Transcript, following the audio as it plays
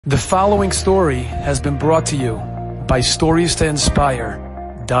The following story has been brought to you by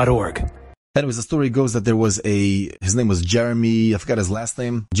StoriesToInspire.org. Anyways, the story goes that his name was Jeremy, I forgot his last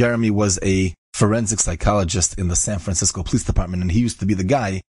name. Jeremy was a forensic psychologist in the San Francisco Police Department, and he used to be the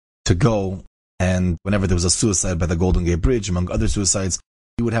guy to go, and whenever there was a suicide by the Golden Gate Bridge, among other suicides,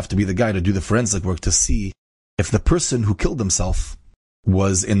 he would have to be the guy to do the forensic work to see if the person who killed himself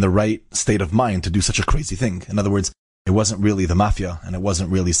was in the right state of mind to do such a crazy thing. In other words, it wasn't really the mafia, and it wasn't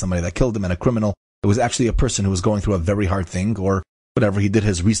really somebody that killed him and a criminal. It was actually a person who was going through a very hard thing, or whatever. He did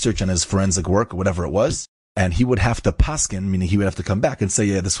his research and his forensic work, or whatever it was, and he would have to paskin, meaning he would have to come back and say,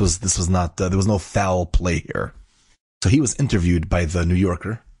 yeah, this was not, there was no foul play here. So he was interviewed by the New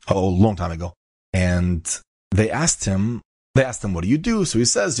Yorker, a long time ago, and they asked him, what do you do? So he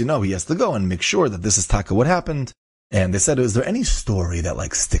says, he has to go and make sure that this is taka what happened. And they said, is there any story that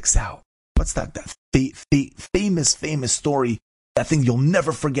sticks out? What's that famous story, that thing you'll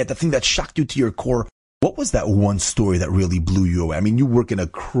never forget, that thing that shocked you to your core? What was that one story that really blew you away? I mean, you work in a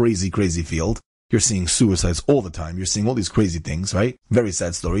crazy, crazy field. You're seeing suicides all the time. You're seeing all these crazy things, right? Very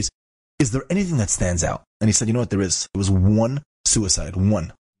sad stories. Is there anything that stands out? And he said, you know what there is? It was one suicide,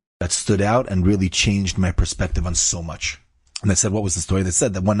 one, that stood out and really changed my perspective on so much. And they said, what was the story? They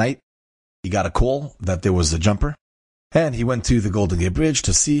said that one night he got a call that there was a jumper. And he went to the Golden Gate Bridge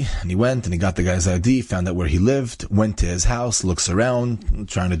to see, and he went and he got the guy's ID, found out where he lived, went to his house, looks around,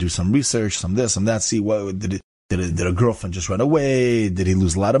 trying to do some research, some this, some that, see what did a girlfriend just run away? Did he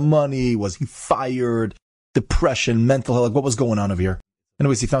lose a lot of money? Was he fired? Depression, mental health, what was going on over here?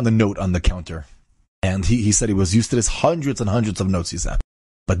 Anyways, he found a note on the counter, and he said he was used to this, hundreds and hundreds of notes he said.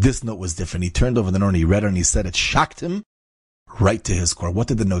 But this note was different. He turned over the note and he read it, and he said it shocked him right to his core. What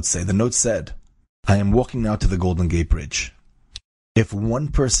did the note say? The note said, I am walking now to the Golden Gate Bridge. If one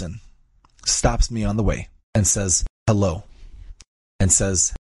person stops me on the way and says hello, and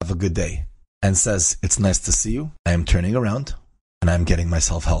says have a good day, and says it's nice to see you, I am turning around and I am getting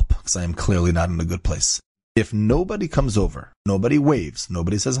myself help, because I am clearly not in a good place. If nobody comes over, nobody waves,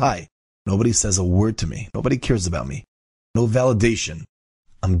 nobody says hi, nobody says a word to me, nobody cares about me, no validation,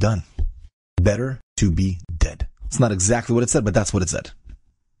 I'm done. Better to be dead. It's not exactly what it said, but that's what it said.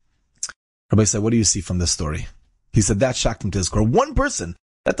 Rabbi said, what do you see from this story? He said, that shocked him to his core. One person.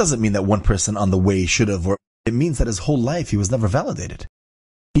 That doesn't mean that one person on the way should have, or it means that his whole life he was never validated.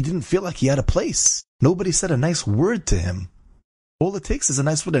 He didn't feel like he had a place. Nobody said a nice word to him. All it takes is a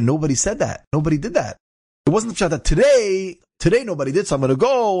nice word, and nobody said that. Nobody did that. It wasn't the fact that today nobody did, so I'm going to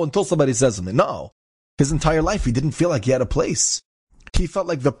go until somebody says something. No. His entire life, he didn't feel like he had a place. He felt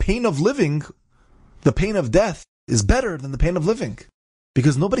like the pain of living, the pain of death, is better than the pain of living.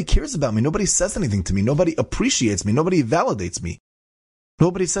 Because nobody cares about me. Nobody says anything to me. Nobody appreciates me. Nobody validates me.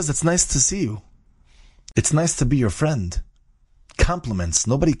 Nobody says it's nice to see you. It's nice to be your friend. Compliments.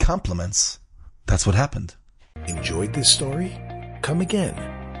 Nobody compliments. That's what happened. Enjoyed this story? Come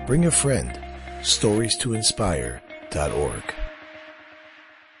again. Bring a friend. StoriesToInspire.org